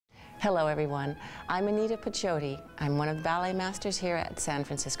Hello everyone, I'm Anita Paciotti. I'm one of the ballet masters here at San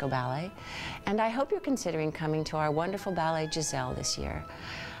Francisco Ballet, and I hope you're considering coming to our wonderful ballet Giselle this year.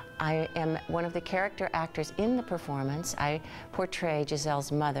 I am one of the character actors in the performance. I portray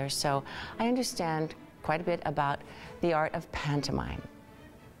Giselle's mother, so I understand quite a bit about the art of pantomime.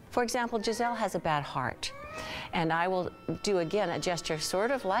 For example, Giselle has a bad heart, and I will do again a gesture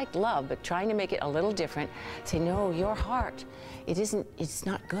sort of like love, but trying to make it a little different. Say, no, your heart, it's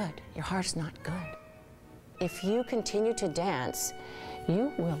not good. Your heart's not good. If you continue to dance,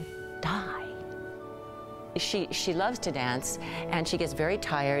 you will die. She loves to dance, and she gets very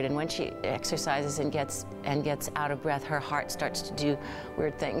tired, and when she exercises and gets out of breath, her heart starts to do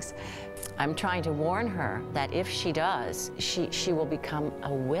weird things. I'm trying to warn her that if she does, she will become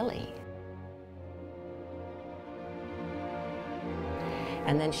a willy.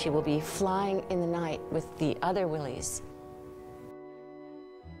 And then she will be flying in the night with the other willies.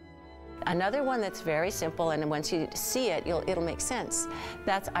 Another one that's very simple, and once you see it, it'll make sense.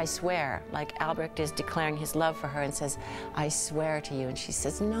 That's I swear, like Albrecht is declaring his love for her and says, I swear to you. And she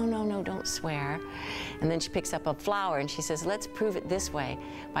says, no, no, no, don't swear. And then she picks up a flower and she says, let's prove it this way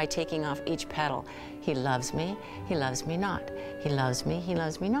by taking off each petal. He loves me not. He loves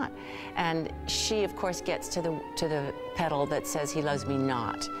me not. And she, of course, gets to the petal that says he loves me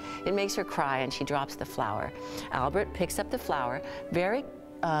not. It makes her cry and she drops the flower. Albert picks up the flower, very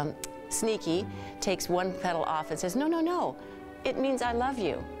sneaky, takes one petal off and says, no, no, no, it means I love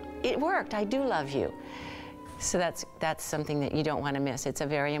you. It worked, I do love you. So that's something that you don't want to miss. It's a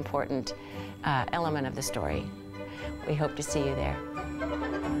very important element of the story. We hope to see you there.